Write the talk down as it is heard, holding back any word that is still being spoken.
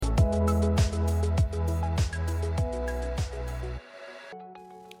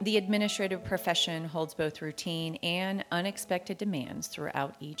The administrative profession holds both routine and unexpected demands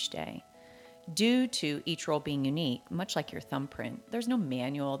throughout each day. Due to each role being unique, much like your thumbprint, there's no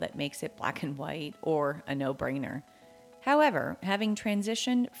manual that makes it black and white or a no-brainer. However, having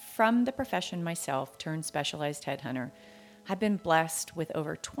transitioned from the profession myself turned specialized headhunter, I've been blessed with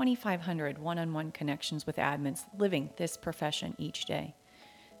over 2,500 one-on-one connections with admins living this profession each day.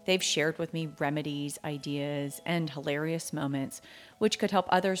 They've shared with me remedies, ideas, and hilarious moments which could help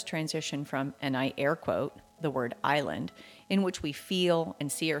others transition from, and I air quote, the word island, in which we feel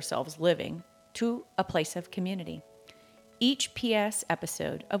and see ourselves living, to a place of community. Each PS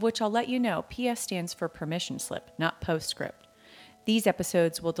episode, of which I'll let you know, PS stands for permission slip, not postscript. These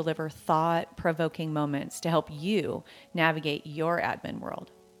episodes will deliver thought-provoking moments to help you navigate your admin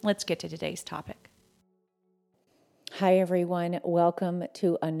world. Let's get to today's topic. Hi, everyone. Welcome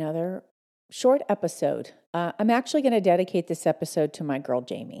to another short episode. I'm actually going to dedicate this episode to my girl,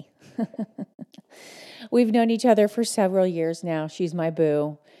 Jamie. We've known each other for several years now. She's my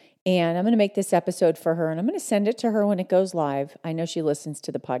boo. And I'm going to make this episode for her, and I'm going to send it to her when it goes live. I know she listens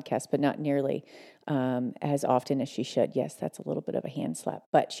to the podcast, but not nearly as often as she should. Yes, that's a little bit of a hand slap,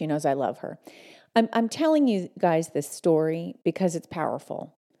 but she knows I love her. I'm telling you guys this story because it's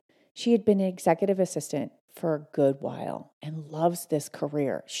powerful. She had been an executive assistant for a good while and loves this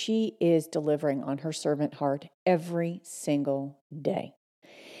career. She is delivering on her servant heart every single day.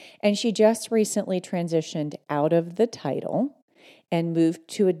 And she just recently transitioned out of the title and moved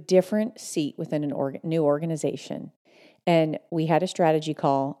to a different seat within a new organization. And we had a strategy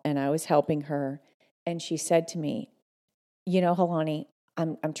call, and I was helping her. And she said to me, you know, Helani,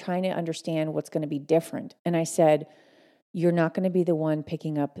 I'm trying to understand what's going to be different. And I said, you're not going to be the one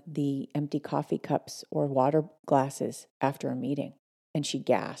picking up the empty coffee cups or water glasses after a meeting. And she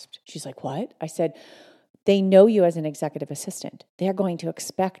gasped. She's like, what? I said, they know you as an executive assistant. They're going to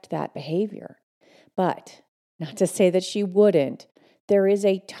expect that behavior. But not to say that she wouldn't, there is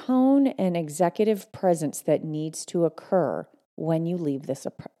a tone and executive presence that needs to occur when you leave this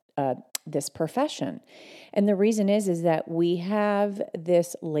profession. And the reason is that we have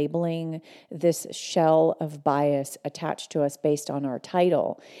this labeling, this shell of bias attached to us based on our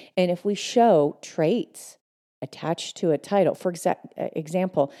title. And if we show traits attached to a title, for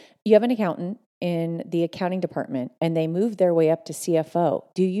example, you have an accountant in the accounting department and they move their way up to CFO.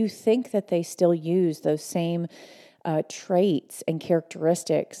 Do you think that they still use those same traits and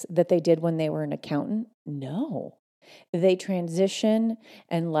characteristics that they did when they were an accountant? No. They transition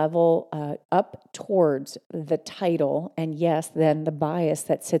and level up towards the title, and yes, then the bias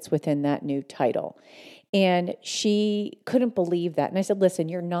that sits within that new title. And she couldn't believe that. And I said, listen,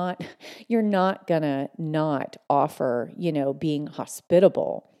 you're not gonna not offer, being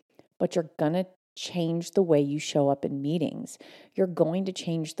hospitable, but you're gonna change the way you show up in meetings. You're going to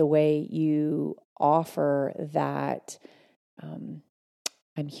change the way you offer that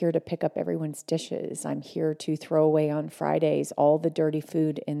I'm here to pick up everyone's dishes. I'm here to throw away on Fridays all the dirty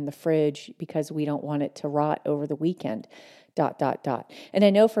food in the fridge because we don't want it to rot over the weekend, ... And I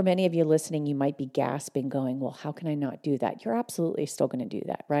know for many of you listening, you might be gasping going, well, how can I not do that? You're absolutely still going to do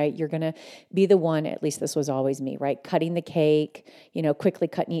that, right? You're going to be the one, at least this was always me, right? Cutting the cake, quickly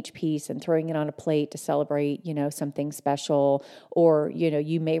cutting each piece and throwing it on a plate to celebrate, something special. Or,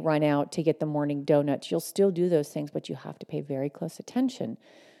 you may run out to get the morning donuts. You'll still do those things, but you have to pay very close attention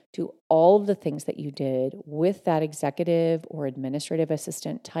to all of the things that you did with that executive or administrative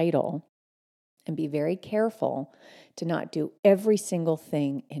assistant title. And be very careful to not do every single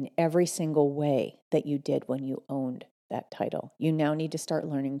thing in every single way that you did when you owned that title. You now need to start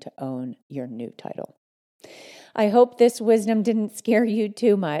learning to own your new title. I hope this wisdom didn't scare you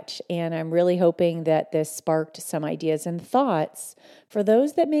too much, and I'm really hoping that this sparked some ideas and thoughts for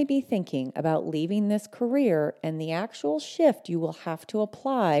those that may be thinking about leaving this career and the actual shift you will have to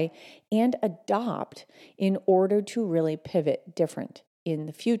apply and adopt in order to really pivot different in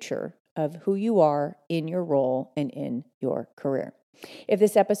the future of who you are in your role and in your career. If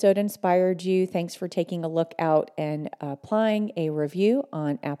this episode inspired you, thanks for taking a look out and applying a review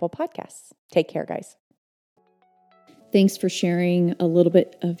on Apple Podcasts. Take care, guys. Thanks for sharing a little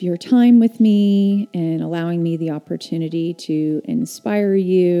bit of your time with me and allowing me the opportunity to inspire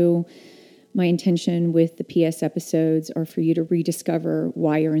you. My intention with the PS episodes are for you to rediscover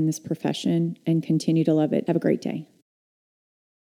why you're in this profession and continue to love it. Have a great day.